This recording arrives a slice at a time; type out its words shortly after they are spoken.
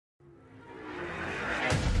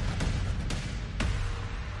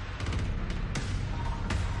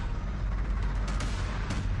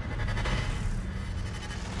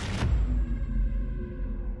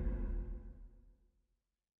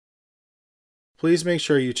please make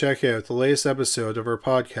sure you check out the latest episode of our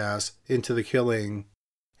podcast, Into the Killing.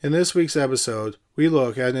 In this week's episode, we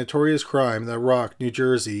look at a notorious crime that rocked New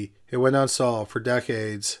Jersey and went unsolved for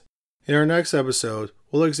decades. In our next episode,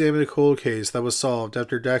 we'll examine a cold case that was solved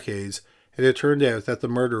after decades, and it turned out that the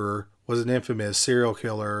murderer was an infamous serial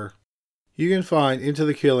killer. You can find Into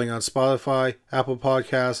the Killing on Spotify, Apple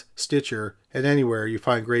Podcasts, Stitcher, and anywhere you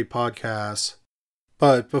find great podcasts.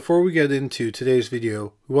 But before we get into today's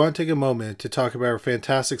video, we want to take a moment to talk about our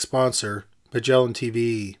fantastic sponsor, Magellan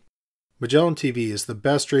TV. Magellan TV is the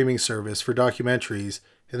best streaming service for documentaries,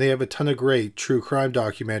 and they have a ton of great true crime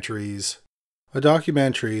documentaries. A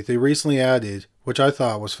documentary they recently added, which I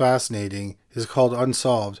thought was fascinating, is called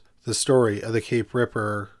Unsolved: The Story of the Cape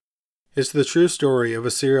Ripper. It's the true story of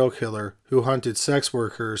a serial killer who hunted sex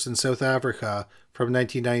workers in South Africa from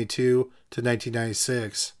 1992 to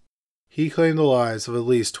 1996. He claimed the lives of at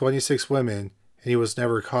least 26 women, and he was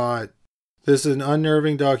never caught. This is an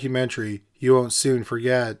unnerving documentary you won't soon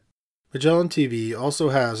forget. Magellan TV also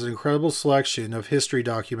has an incredible selection of history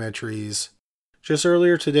documentaries. Just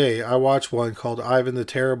earlier today, I watched one called Ivan the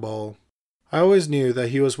Terrible. I always knew that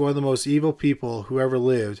he was one of the most evil people who ever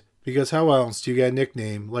lived, because how else do you get a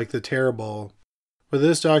nickname like the Terrible? But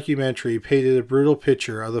this documentary painted a brutal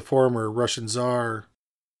picture of the former Russian Tsar.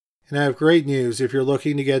 And I have great news if you're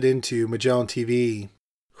looking to get into Magellan TV.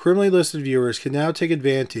 Criminally listed viewers can now take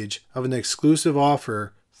advantage of an exclusive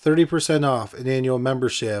offer, 30% off an annual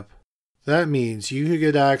membership. That means you could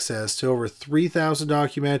get access to over 3,000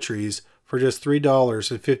 documentaries for just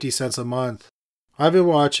 $3.50 a month. I've been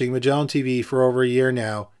watching Magellan TV for over a year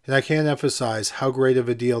now, and I can't emphasize how great of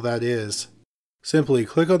a deal that is. Simply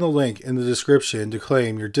click on the link in the description to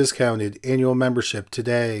claim your discounted annual membership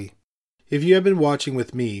today. If you have been watching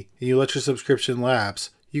with me and you let your subscription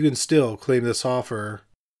lapse, you can still claim this offer.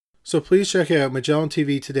 So please check out Magellan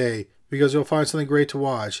TV today because you'll find something great to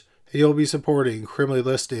watch and you'll be supporting Criminally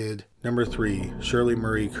Listed. Number 3. Shirley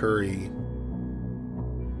Marie Curry.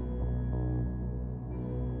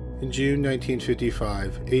 In June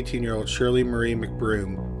 1955, 18-year-old Shirley Marie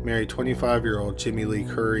McBroom married 25-year-old Jimmy Lee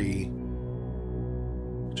Curry.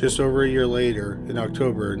 Just over a year later, in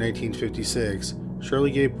October 1956,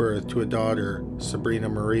 Shirley gave birth to a daughter, Sabrina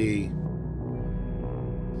Marie.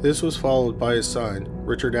 This was followed by a son,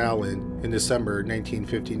 Richard Allen, in December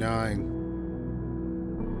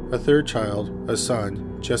 1959. A third child, a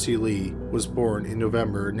son, Jesse Lee, was born in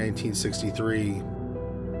November 1963.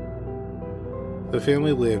 The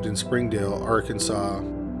family lived in Springdale, Arkansas.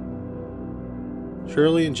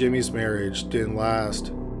 Shirley and Jimmy's marriage didn't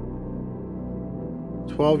last.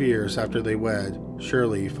 12 years after they wed,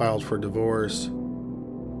 Shirley filed for divorce.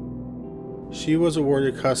 She was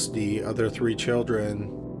awarded custody of their 3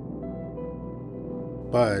 children.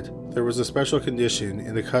 But there was a special condition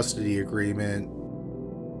in the custody agreement.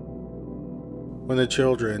 When the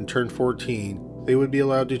children turned 14, they would be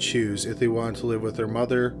allowed to choose if they wanted to live with their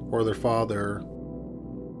mother or their father.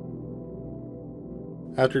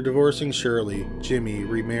 After divorcing Shirley, Jimmy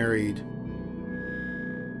remarried.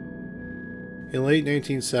 In late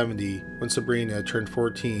 1970, when Sabrina turned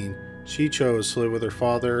 14, she chose to live with her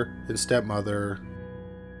father and stepmother.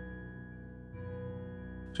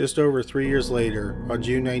 Just over 3 years later, on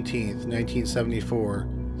June 19, 1974,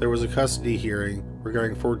 there was a custody hearing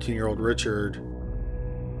regarding 14-year-old Richard.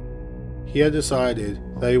 He had decided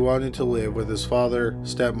that he wanted to live with his father,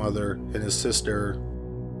 stepmother, and his sister.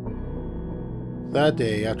 That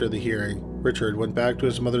day after the hearing, Richard went back to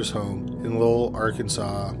his mother's home in Lowell,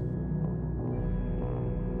 Arkansas.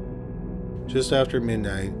 Just after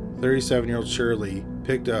midnight, 37-year-old Shirley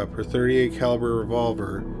picked up her .38 caliber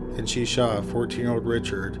revolver and she shot 14-year-old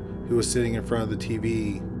Richard, who was sitting in front of the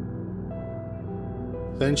TV.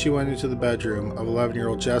 Then she went into the bedroom of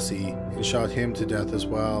 11-year-old Jesse and shot him to death as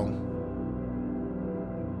well.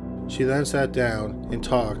 She then sat down and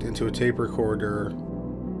talked into a tape recorder.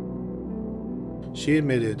 She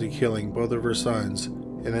admitted to killing both of her sons,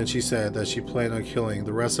 and then she said that she planned on killing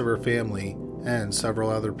the rest of her family and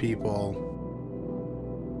several other people.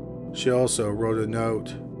 She also wrote a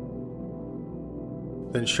note.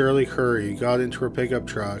 Then Shirley Curry got into her pickup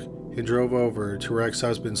truck and drove over to her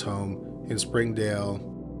ex-husband's home in Springdale.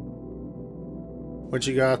 When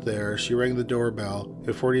she got there, she rang the doorbell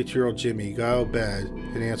and 42-year-old Jimmy got out of bed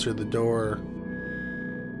and answered the door.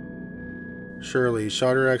 Shirley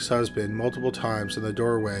shot her ex-husband multiple times in the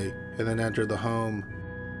doorway and then entered the home.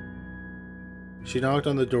 She knocked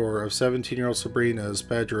on the door of 17-year-old Sabrina's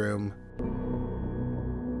bedroom.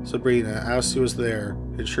 Sabrina asked who was there,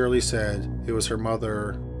 and Shirley said it was her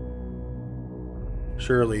mother.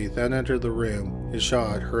 Shirley then entered the room and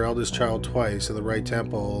shot her eldest child twice in the right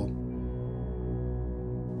temple.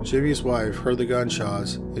 Jimmy's wife heard the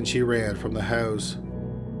gunshots and she ran from the house.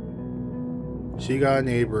 She got a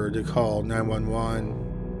neighbor to call 911.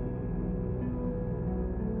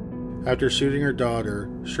 After shooting her daughter,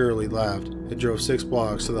 Shirley left and drove 6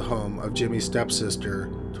 blocks to the home of Jimmy's stepsister,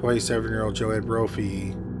 27-year-old Joanne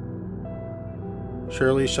Brophy.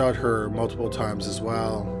 Shirley shot her multiple times as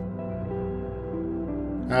well.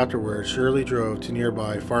 Afterwards, Shirley drove to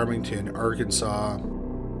nearby Farmington, Arkansas.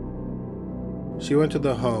 She went to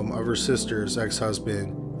the home of her sister's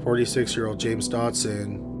ex-husband, 46-year-old James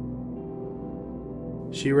Dotson.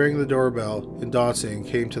 She rang the doorbell and Dotson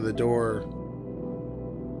came to the door.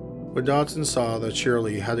 When Dotson saw that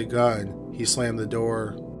Shirley had a gun, he slammed the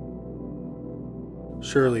door.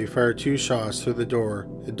 Shirley fired 2 shots through the door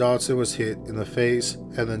and Dotson was hit in the face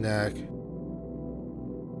and the neck.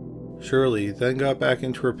 Shirley then got back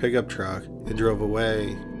into her pickup truck and drove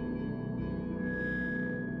away.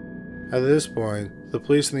 At this point, the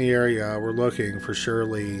police in the area were looking for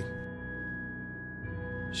Shirley.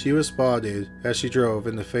 She was spotted as she drove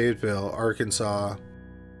into Fayetteville, Arkansas.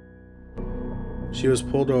 She was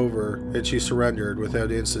pulled over and she surrendered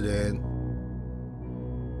without incident.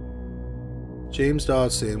 James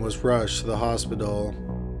Dotson was rushed to the hospital.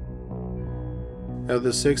 Out of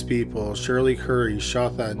the 6 people Shirley Curry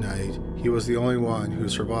shot that night, he was the only one who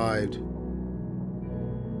survived.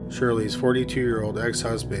 Shirley's 42-year-old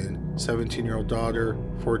ex-husband, 17-year-old daughter,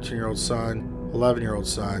 14-year-old son, 11-year-old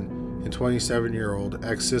son, and 27-year-old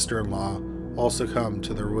ex-sister-in-law all succumbed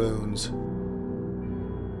to their wounds.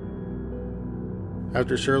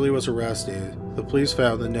 After Shirley was arrested, the police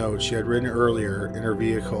found the note she had written earlier in her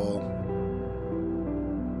vehicle.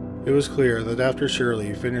 It was clear that after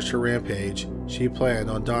Shirley finished her rampage, she planned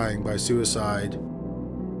on dying by suicide.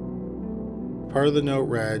 Part of the note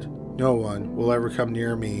read, "No one will ever come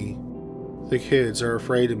near me. The kids are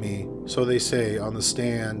afraid of me, so they say on the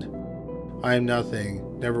stand. I am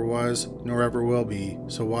nothing, never was, nor ever will be,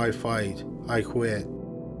 so why fight? I quit.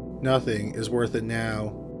 Nothing is worth it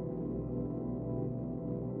now."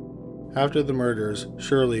 After the murders,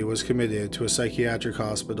 Shirley was committed to a psychiatric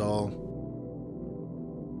hospital.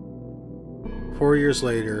 4 years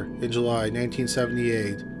later, in July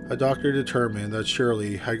 1978, a doctor determined that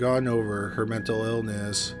Shirley had gotten over her mental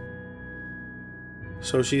illness.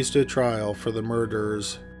 So she stood trial for the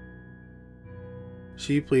murders.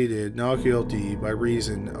 She pleaded not guilty by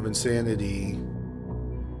reason of insanity.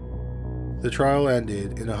 The trial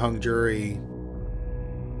ended in a hung jury.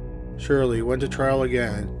 Shirley went to trial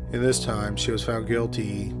again, and this time she was found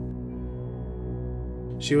guilty.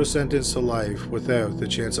 She was sentenced to life without the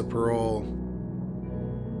chance of parole.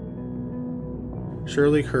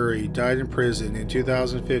 Shirley Curry died in prison in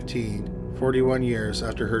 2015, 41 years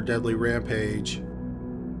after her deadly rampage.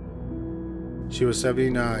 She was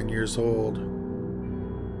 79 years old.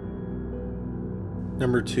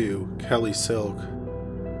 Number 2. Kelly Silk.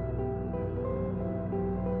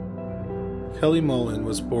 Kelly Mullen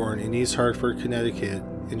was born in East Hartford, Connecticut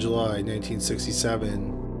in July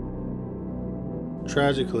 1967.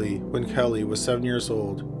 Tragically, when Kelly was 7 years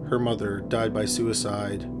old, her mother died by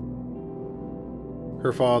suicide.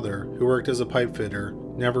 Her father, who worked as a pipe fitter,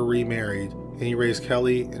 never remarried, and he raised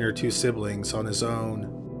Kelly and her 2 siblings on his own.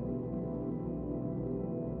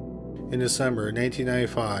 In December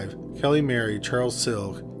 1995, Kelly married Charles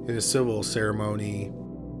Silk in a civil ceremony.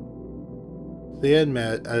 They had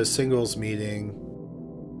met at a singles meeting.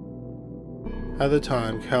 At the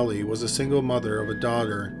time, Kelly was a single mother of a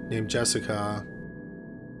daughter named Jessica.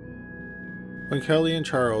 When Kelly and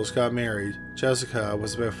Charles got married, Jessica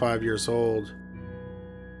was about 5 years old.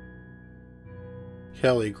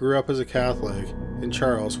 Kelly grew up as a Catholic, and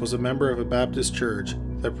Charles was a member of a Baptist church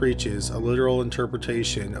that preaches a literal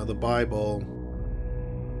interpretation of the Bible.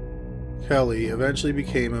 Kelly eventually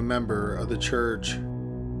became a member of the church.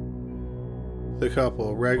 The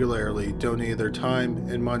couple regularly donated their time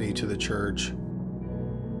and money to the church.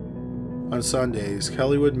 On Sundays,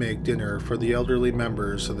 Kelly would make dinner for the elderly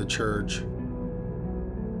members of the church.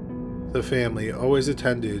 The family always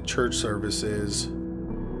attended church services.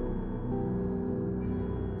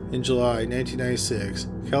 In July 1996,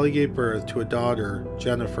 Kelly gave birth to a daughter,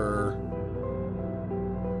 Jennifer.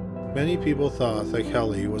 Many people thought that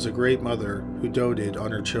Kelly was a great mother who doted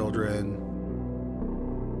on her children.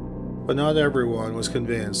 But not everyone was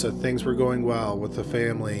convinced that things were going well with the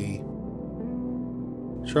family.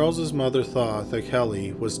 Charles's mother thought that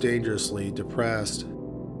Kelly was dangerously depressed.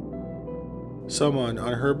 Someone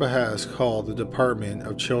on her behest called the Department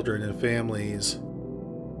of Children and Families.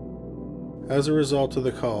 As a result of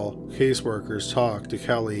the call, caseworkers talked to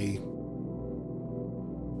Kelly.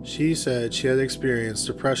 She said she had experienced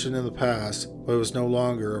depression in the past, but it was no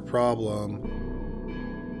longer a problem.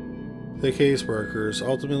 The caseworkers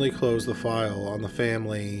ultimately closed the file on the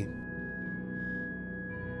family.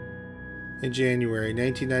 In January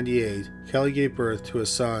 1998, Kelly gave birth to a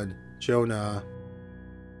son, Jonah.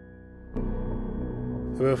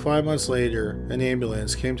 About 5 months later, an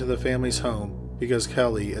ambulance came to the family's home because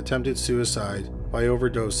Kelly attempted suicide by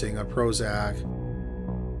overdosing on Prozac.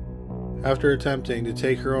 After attempting to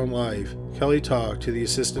take her own life, Kelly talked to the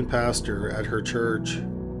assistant pastor at her church.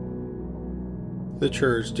 The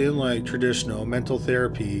church didn't like traditional mental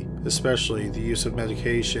therapy, especially the use of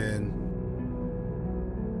medication.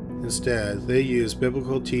 Instead, they used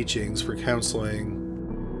biblical teachings for counseling.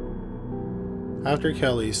 After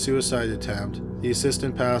Kelly's suicide attempt, the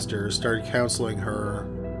assistant pastor started counseling her.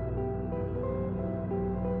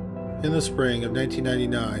 In the spring of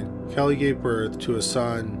 1999, Kelly gave birth to a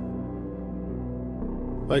son.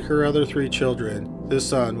 Like her other 3 children, this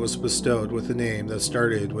son was bestowed with a name that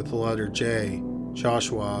started with the letter J,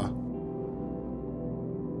 Joshua.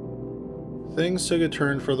 Things took a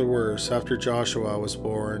turn for the worse after Joshua was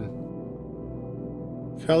born.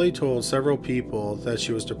 Kelly told several people that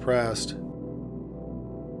she was depressed.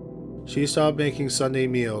 She stopped making Sunday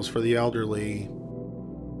meals for the elderly.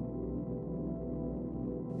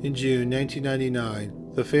 In June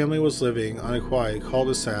 1999, the family was living on a quiet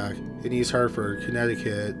cul-de-sac in East Hartford,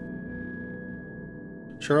 Connecticut.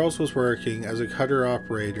 Charles was working as a cutter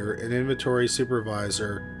operator and inventory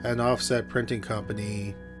supervisor at an offset printing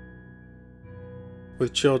company.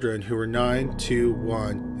 With children who were 9, 2,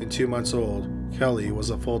 1, and 2 months old, Kelly was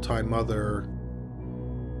a full-time mother.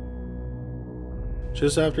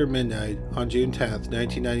 Just after midnight on June 10,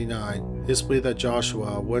 1999, it's believed that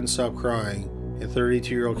Joshua wouldn't stop crying and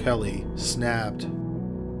 32-year-old Kelly snapped.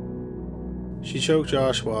 She choked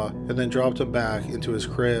Joshua and then dropped him back into his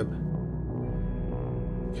crib.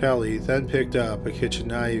 Kelly then picked up a kitchen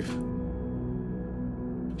knife.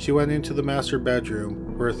 She went into the master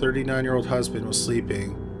bedroom where her 39-year-old husband was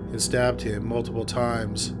sleeping and stabbed him multiple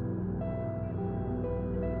times.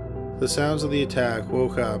 The sounds of the attack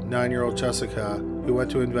woke up 9-year-old Jessica, who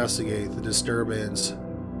went to investigate the disturbance.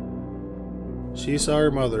 She saw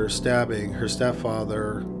her mother stabbing her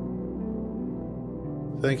stepfather.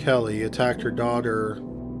 Then Kelly attacked her daughter.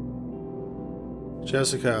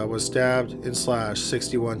 Jessica was stabbed and slashed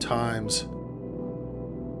 61 times.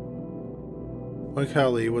 When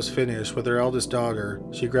Kelly was finished with her eldest daughter,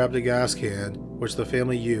 she grabbed a gas can, which the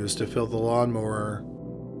family used to fill the lawnmower.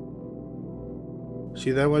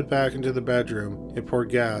 She then went back into the bedroom and poured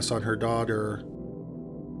gas on her daughter.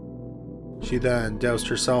 She then doused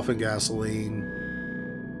herself in gasoline.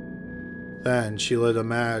 Then she lit a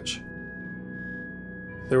match.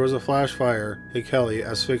 There was a flash fire and Kelly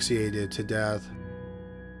asphyxiated to death.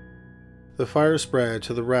 The fire spread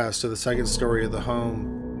to the rest of the second story of the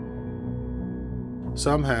home.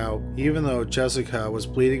 Somehow, even though Jessica was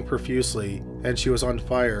bleeding profusely and she was on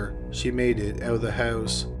fire, she made it out of the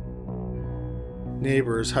house.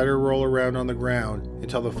 Neighbors had her roll around on the ground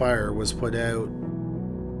until the fire was put out.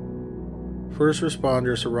 First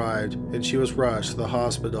responders arrived and she was rushed to the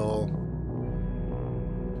hospital.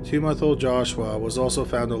 2-month-old Joshua was also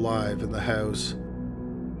found alive in the house.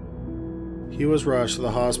 He was rushed to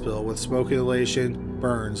the hospital with smoke inhalation,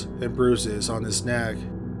 burns, and bruises on his neck.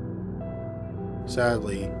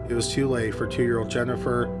 Sadly, it was too late for 2-year-old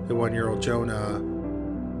Jennifer and 1-year-old Jonah.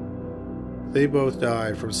 They both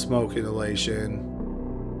died from smoke inhalation.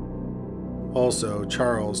 Also,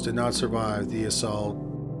 Charles did not survive the assault.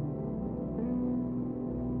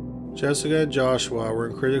 Jessica and Joshua were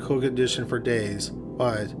in critical condition for days,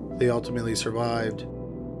 but they ultimately survived.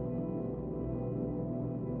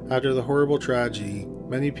 After the horrible tragedy,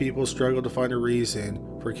 many people struggled to find a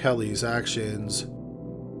reason for Kelly's actions.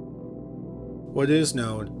 What is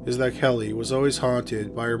known is that Kelly was always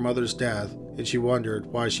haunted by her mother's death and she wondered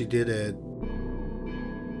why she did it.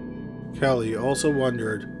 Kelly also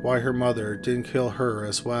wondered why her mother didn't kill her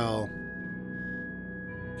as well.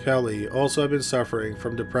 Kelly also had been suffering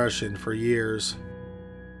from depression for years.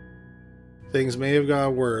 Things may have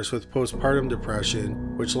gotten worse with postpartum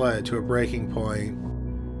depression, which led to a breaking point.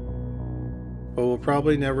 But we'll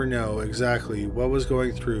probably never know exactly what was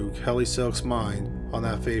going through Kelly Silk's mind on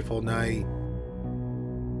that fateful night.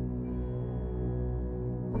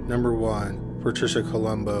 Number 1. Patricia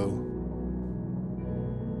Columbo.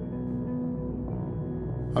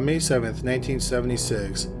 On May 7,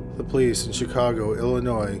 1976, the police in Chicago,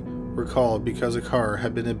 Illinois were called because a car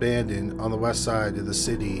had been abandoned on the west side of the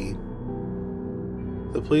city.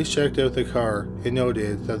 The police checked out the car and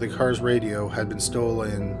noted that the car's radio had been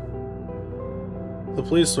stolen. The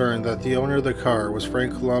police learned that the owner of the car was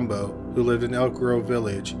Frank Columbo, who lived in Elk Grove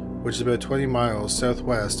Village, which is about 20 miles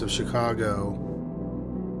southwest of Chicago.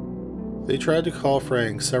 They tried to call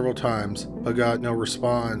Frank several times, but got no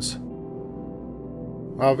response.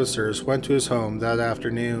 Officers went to his home that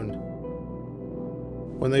afternoon.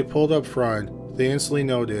 When they pulled up front, they instantly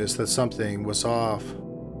noticed that something was off.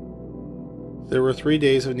 There were 3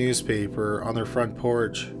 days of newspaper on their front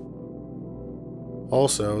porch.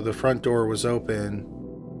 Also, the front door was open.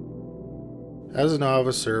 As an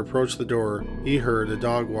officer approached the door, he heard a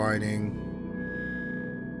dog whining.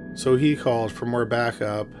 So he called for more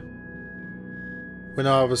backup. When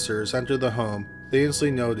officers entered the home, they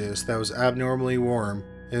instantly noticed that it was abnormally warm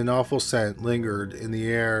and an awful scent lingered in the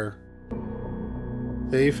air.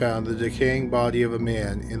 They found the decaying body of a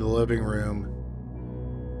man in the living room.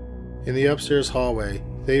 In the upstairs hallway,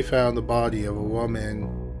 they found the body of a woman.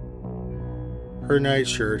 Her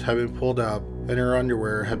nightshirt had been pulled up and her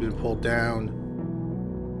underwear had been pulled down.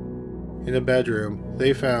 In a bedroom,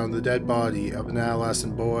 they found the dead body of an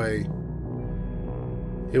adolescent boy.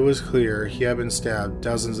 It was clear he had been stabbed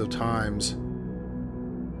dozens of times.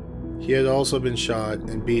 He had also been shot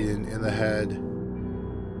and beaten in the head.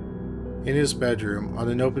 In his bedroom, on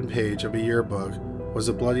an open page of a yearbook, was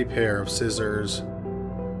a bloody pair of scissors.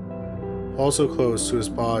 Also close to his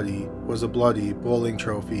body was a bloody bowling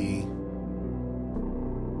trophy.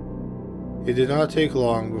 It did not take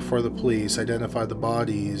long before the police identified the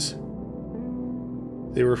bodies.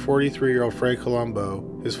 They were 43-year-old Frank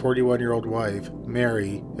Columbo, his 41-year-old wife,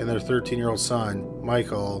 Mary, and their 13-year-old son,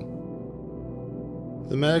 Michael.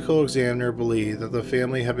 The medical examiner believed that the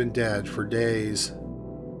family had been dead for days.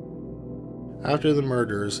 After the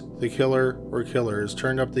murders, the killer or killers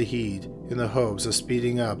turned up the heat in the hopes of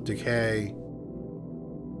speeding up decay.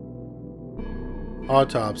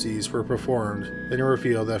 Autopsies were performed and it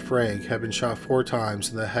revealed that Frank had been shot 4 times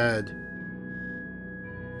in the head.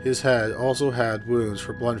 His head also had wounds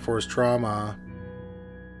for blunt force trauma.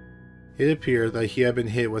 It appeared that he had been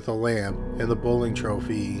hit with a lamp and the bowling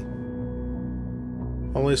trophy.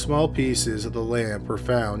 Only small pieces of the lamp were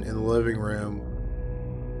found in the living room.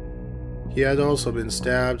 He had also been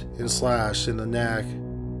stabbed and slashed in the neck.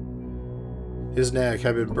 His neck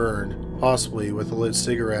had been burned, possibly with a lit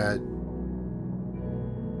cigarette.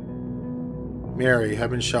 Mary had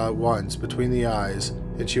been shot once between the eyes,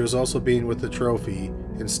 and she was also beaten with the trophy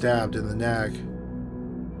and stabbed in the neck.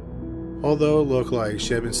 Although it looked like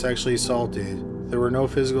she had been sexually assaulted, there were no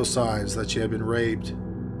physical signs that she had been raped.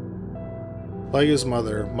 Like his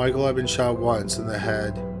mother, Michael had been shot once in the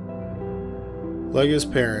head. Like his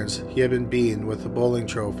parents, he had been beaten with the bowling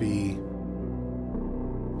trophy.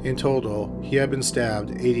 In total, he had been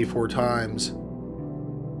stabbed 84 times.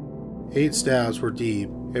 8 stabs were deep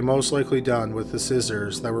and most likely done with the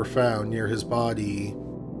scissors that were found near his body.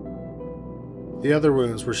 The other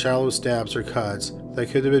wounds were shallow stabs or cuts that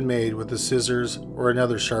could have been made with the scissors or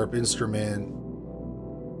another sharp instrument.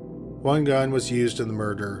 One gun was used in the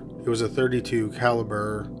murder. It was a .32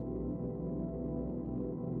 caliber.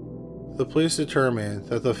 The police determined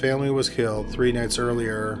that the family was killed 3 nights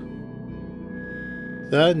earlier.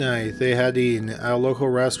 That night, they had eaten at a local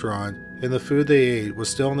restaurant, and the food they ate was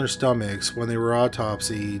still in their stomachs when they were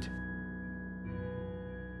autopsied.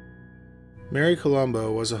 Mary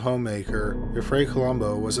Columbo was a homemaker, and Frank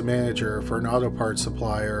Columbo was a manager for an auto parts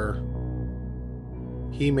supplier.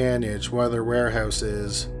 He managed one of their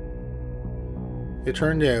warehouses. It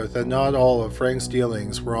turned out that not all of Frank's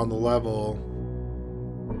dealings were on the level.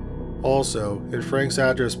 Also, in Frank's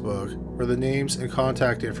address book were the names and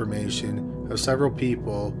contact information of several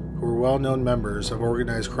people who were well-known members of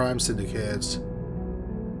organized crime syndicates.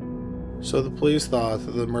 So the police thought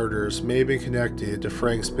that the murders may have been connected to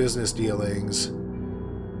Frank's business dealings.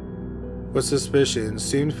 But suspicion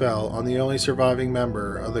soon fell on the only surviving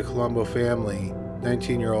member of the Columbo family,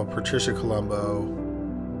 19-year-old Patricia Columbo.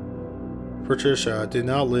 Patricia did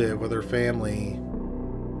not live with her family.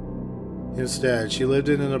 Instead, she lived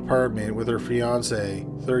in an apartment with her fiancé,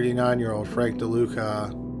 39-year-old Frank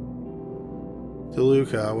DeLuca.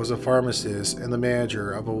 DeLuca was a pharmacist and the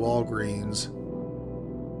manager of a Walgreens.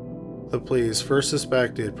 The police first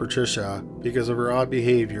suspected Patricia because of her odd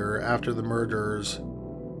behavior after the murders.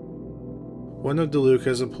 One of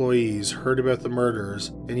DeLuca's employees heard about the murders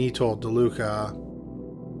and he told DeLuca.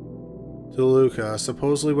 DeLuca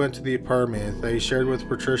supposedly went to the apartment that he shared with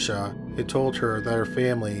Patricia and told her that her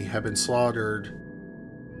family had been slaughtered.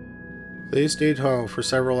 They stayed home for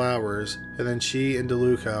several hours, and then she and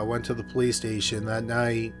DeLuca went to the police station that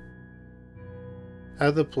night.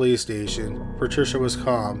 At the police station, Patricia was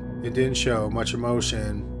calm and didn't show much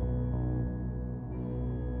emotion.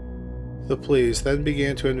 The police then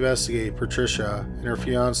began to investigate Patricia and her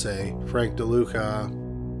fiancé, Frank DeLuca.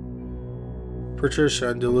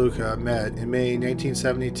 Patricia and DeLuca met in May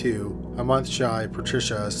 1972, a month shy of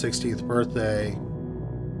Patricia's 16th birthday.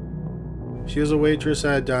 She was a waitress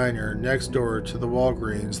at a diner next door to the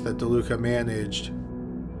Walgreens that DeLuca managed.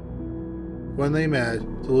 When they met,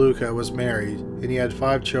 DeLuca was married and he had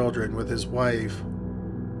 5 children with his wife.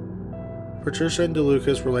 Patricia and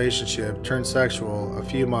DeLuca's relationship turned sexual a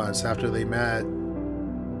few months after they met.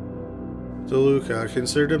 DeLuca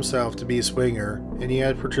considered himself to be a swinger, and he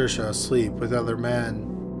had Patricia sleep with other men.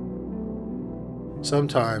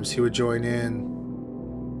 Sometimes he would join in.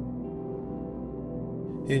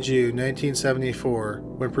 In June 1974,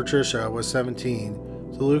 when Patricia was 17,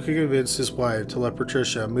 DeLuca convinced his wife to let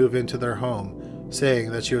Patricia move into their home, saying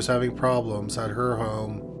that she was having problems at her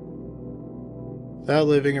home. That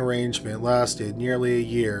living arrangement lasted nearly a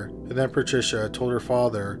year, and then Patricia told her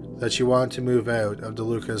father that she wanted to move out of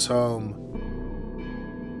DeLuca's home.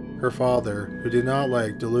 Her father, who did not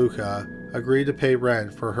like DeLuca, agreed to pay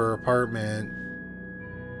rent for her apartment.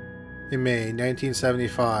 In May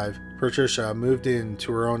 1975, Patricia moved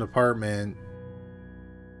into her own apartment.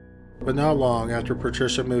 But not long after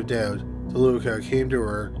Patricia moved out, DeLuca came to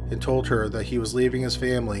her and told her that he was leaving his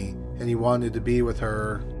family and he wanted to be with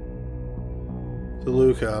her.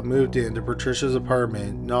 DeLuca moved into Patricia's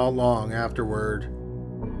apartment not long afterward.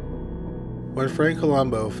 When Frank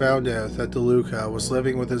Columbo found out that DeLuca was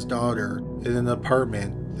living with his daughter in an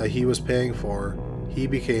apartment that he was paying for, he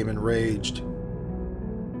became enraged.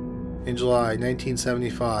 In July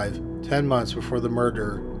 1975, 10 months before the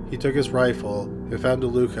murder, he took his rifle and found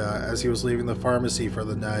DeLuca as he was leaving the pharmacy for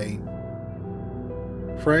the night.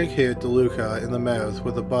 Frank hit DeLuca in the mouth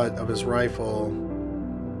with the butt of his rifle.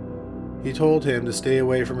 He told him to stay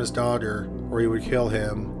away from his daughter or he would kill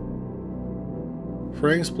him.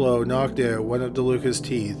 Frank's blow knocked out one of DeLuca's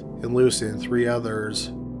teeth and loosened 3 others.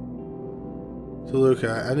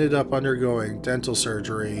 DeLuca ended up undergoing dental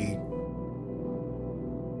surgery.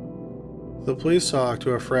 The police talked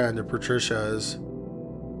to a friend of Patricia's.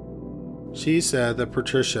 She said that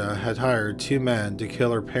Patricia had hired 2 men to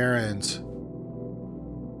kill her parents.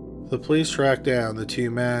 The police tracked down the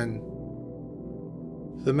 2 men.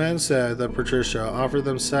 The men said that Patricia offered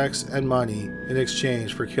them sex and money in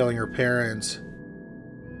exchange for killing her parents.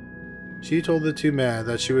 She told the 2 men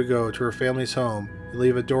that she would go to her family's home and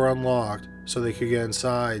leave a door unlocked so they could get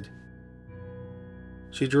inside.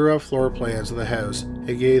 She drew up floor plans of the house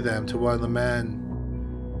and gave them to one of the men.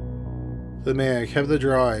 The man kept the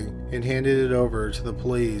drawing and handed it over to the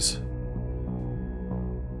police.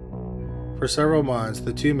 For several months,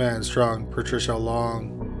 the 2 men strung Patricia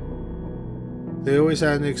along. They always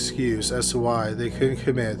had an excuse as to why they couldn't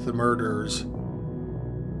commit the murders.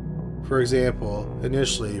 For example,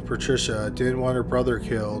 initially, Patricia didn't want her brother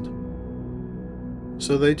killed,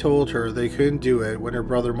 so they told her they couldn't do it when her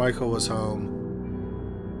brother Michael was home.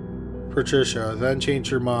 Patricia then changed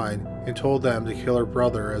her mind and told them to kill her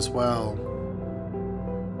brother as well.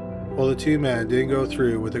 While the 2 men didn't go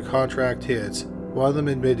through with the contract hits, one of them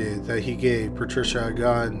admitted that he gave Patricia a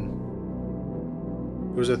gun.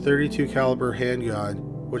 It was a .32 caliber handgun,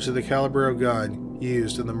 which is the caliber of gun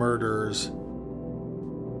used in the murders.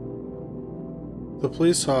 The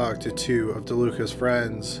police talked to 2 of DeLuca's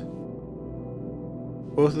friends.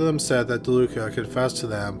 Both of them said that DeLuca confessed to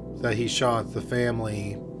them that he shot the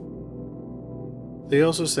family. They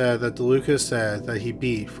also said that DeLuca said that he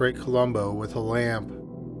beat Frank Columbo with a lamp.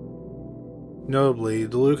 Notably,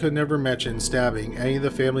 DeLuca never mentioned stabbing any of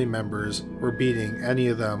the family members or beating any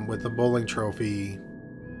of them with a bowling trophy.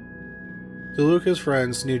 DeLuca's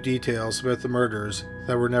friends knew details about the murders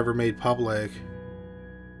that were never made public.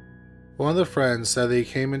 One of the friends said that he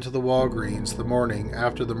came into the Walgreens the morning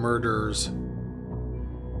after the murders.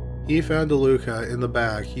 He found DeLuca in the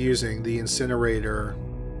back using the incinerator.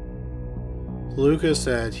 DeLuca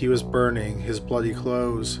said he was burning his bloody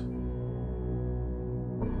clothes.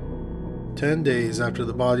 10 days after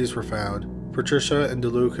the bodies were found, Patricia and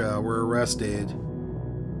DeLuca were arrested.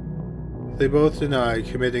 They both denied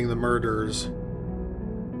committing the murders.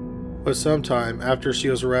 But sometime after she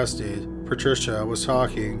was arrested, Patricia was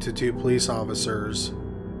talking to 2 police officers.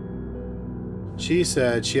 She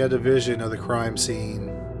said she had a vision of the crime scene.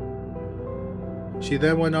 She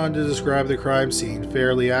then went on to describe the crime scene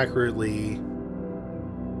fairly accurately.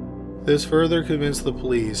 This further convinced the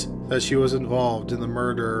police that she was involved in the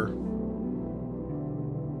murder.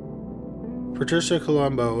 Patricia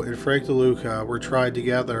Columbo and Frank DeLuca were tried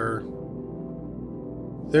together.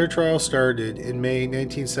 Their trial started in May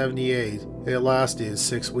 1978 and it lasted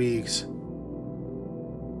 6 weeks.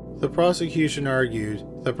 The prosecution argued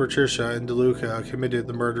that Patricia and DeLuca committed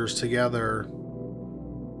the murders together.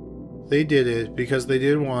 They did it because they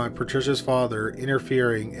didn't want Patricia's father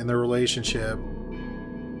interfering in their relationship.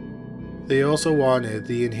 They also wanted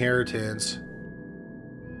the inheritance.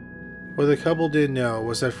 What the couple didn't know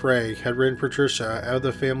was that Frank had written Patricia out of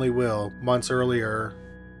the family will months earlier.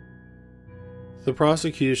 The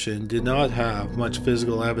prosecution did not have much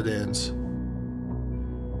physical evidence.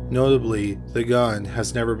 Notably, the gun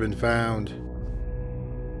has never been found.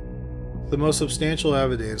 The most substantial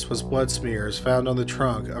evidence was blood smears found on the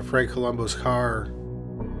trunk of Frank Columbo's car.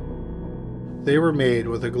 They were made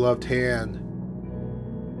with a gloved hand.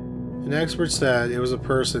 An expert said it was a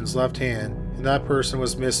person's left hand, and that person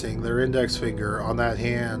was missing their index finger on that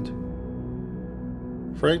hand.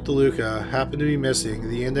 Frank DeLuca happened to be missing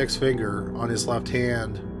the index finger on his left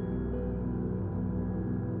hand.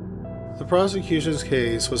 The prosecution's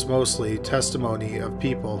case was mostly testimony of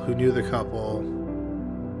people who knew the couple.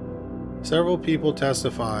 Several people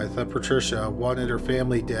testified that Patricia wanted her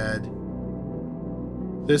family dead.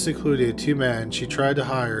 This included 2 men she tried to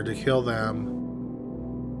hire to kill them.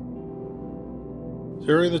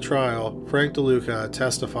 During the trial, Frank DeLuca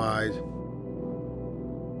testified.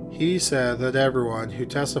 He said that everyone who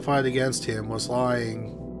testified against him was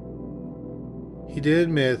lying. He did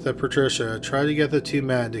admit that Patricia tried to get the 2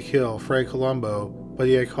 men to kill Frank Columbo, but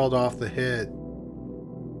he had called off the hit.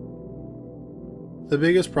 The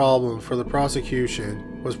biggest problem for the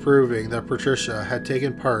prosecution was proving that Patricia had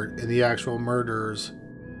taken part in the actual murders.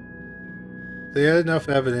 They had enough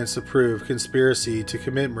evidence to prove conspiracy to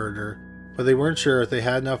commit murder, but they weren't sure if they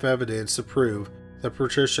had enough evidence to prove that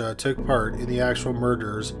Patricia took part in the actual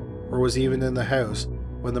murders or was even in the house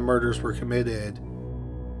when the murders were committed.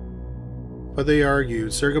 But they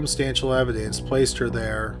argued circumstantial evidence placed her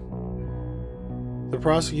there. The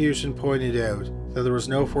prosecution pointed out that there was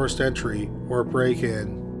no forced entry or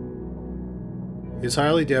break-in. It's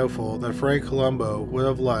highly doubtful that Frank Columbo would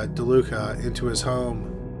have let DeLuca into his home.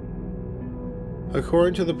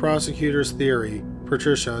 According to the prosecutor's theory,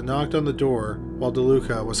 Patricia knocked on the door while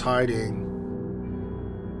DeLuca was hiding.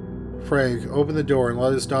 Frank opened the door and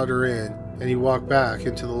let his daughter in, and he walked back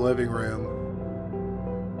into the living room.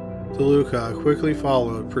 DeLuca quickly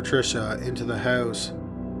followed Patricia into the house.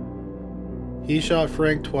 He shot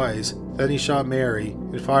Frank twice, then he shot Mary,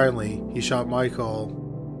 and finally he shot Michael.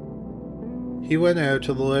 He went out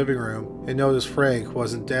to the living room and noticed Frank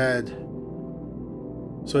wasn't dead.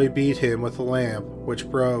 So he beat him with a lamp, which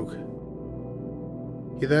broke.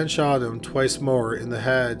 He then shot him twice more in the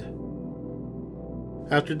head.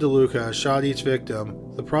 After DeLuca shot each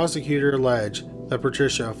victim, the prosecutor alleged that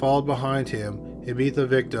Patricia followed behind him and beat the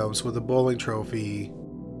victims with a bowling trophy.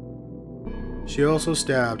 She also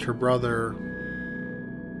stabbed her brother.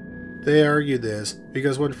 They argued this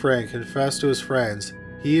because when Frank confessed to his friends,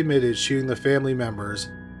 he admitted shooting the family members,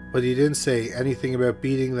 but he didn't say anything about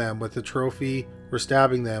beating them with the trophy or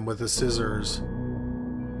stabbing them with the scissors.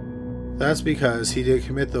 That's because he didn't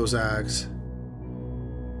commit those acts.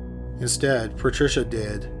 Instead, Patricia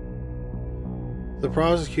did. The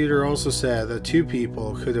prosecutor also said that 2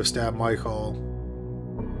 people could have stabbed Michael.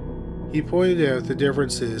 He pointed out the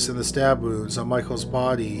differences in the stab wounds on Michael's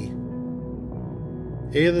body.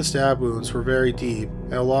 8 of the stab wounds were very deep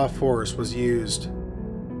and a lot of force was used.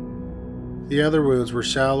 The other wounds were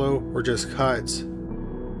shallow or just cuts.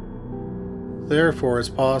 Therefore, it's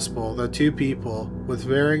possible that 2 people with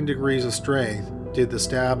varying degrees of strength did the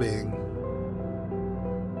stabbing.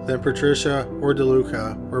 Then Patricia or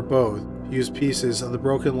DeLuca or both used pieces of the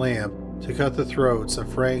broken lamp to cut the throats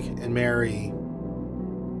of Frank and Mary.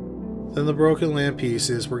 Then the broken lamp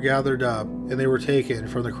pieces were gathered up and they were taken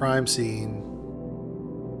from the crime scene.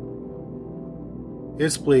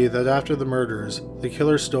 It's believed that after the murders, the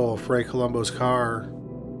killer stole Frank Columbo's car.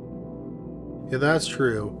 If that's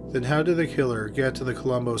true, then how did the killer get to the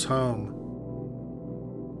Columbo's home?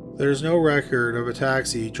 There's no record of a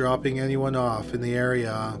taxi dropping anyone off in the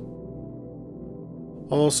area.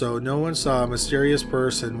 Also, no one saw a mysterious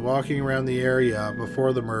person walking around the area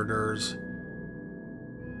before the murders.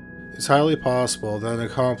 It's highly possible that an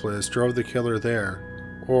accomplice drove the killer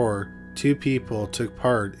there, or 2 people took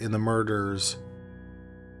part in the murders.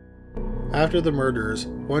 After the murders,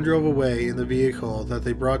 one drove away in the vehicle that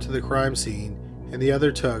they brought to the crime scene, and the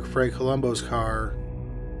other took Frank Columbo's car.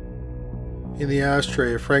 In the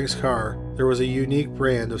ashtray of Frank's car, there was a unique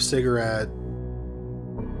brand of cigarette.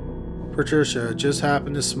 Patricia just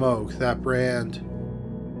happened to smoke that brand.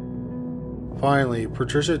 Finally,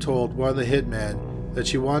 Patricia told one of the hitmen that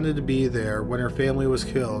she wanted to be there when her family was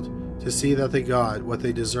killed to see that they got what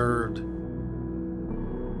they deserved.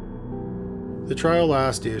 The trial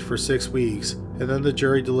lasted for 6 weeks, and then the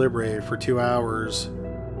jury deliberated for 2 hours.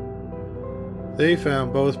 They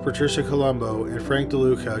found both Patricia Columbo and Frank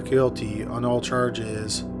DeLuca guilty on all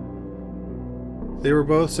charges. They were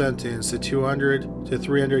both sentenced to 200 to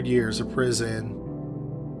 300 years of prison.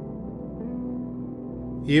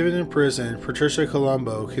 Even in prison, Patricia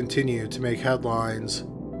Columbo continued to make headlines.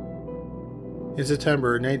 In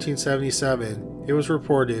September 1977, it was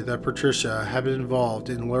reported that Patricia had been involved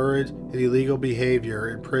in lurid and illegal behavior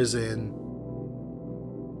in prison.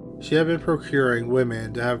 She had been procuring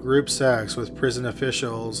women to have group sex with prison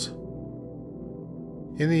officials.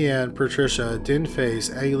 In the end, Patricia didn't face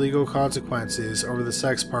any legal consequences over the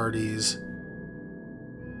sex parties.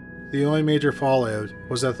 The only major fallout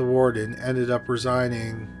was that the warden ended up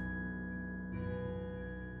resigning.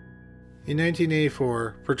 In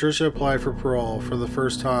 1984, Patricia applied for parole for the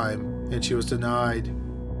first time, and she was denied.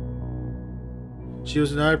 She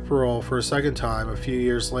was denied parole for a second time a few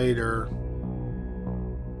years later.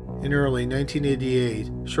 In early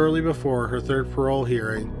 1988, shortly before her third parole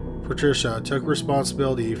hearing, Patricia took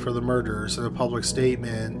responsibility for the murders in a public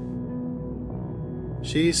statement.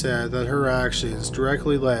 She said that her actions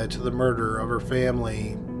directly led to the murder of her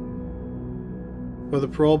family. But the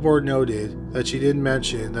parole board noted that she didn't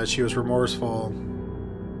mention that she was remorseful.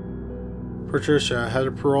 Patricia had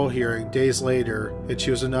a parole hearing days later, and she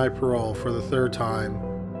was denied parole for the third time.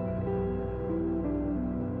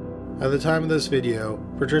 At the time of this video,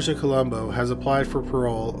 Patricia Columbo has applied for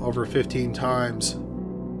parole over 15 times.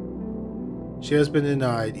 She has been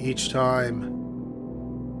denied each time.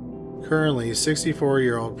 Currently,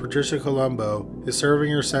 64-year-old Patricia Columbo is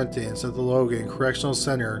serving her sentence at the Logan Correctional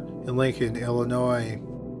Center in Lincoln, Illinois.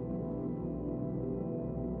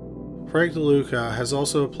 Frank DeLuca has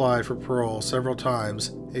also applied for parole several times,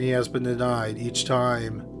 and he has been denied each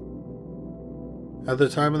time. At the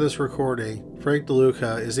time of this recording, Frank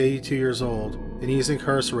DeLuca is 82 years old, and he is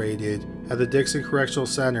incarcerated at the Dixon Correctional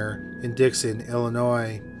Center in Dixon,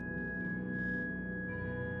 Illinois.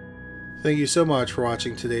 Thank you so much for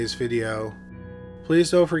watching today's video.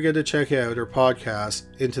 Please don't forget to check out our podcast,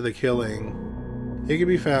 Into the Killing. It can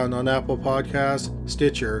be found on Apple Podcasts,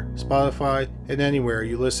 Stitcher, Spotify, and anywhere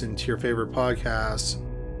you listen to your favorite podcasts.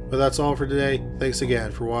 But that's all for today. Thanks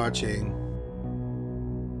again for watching.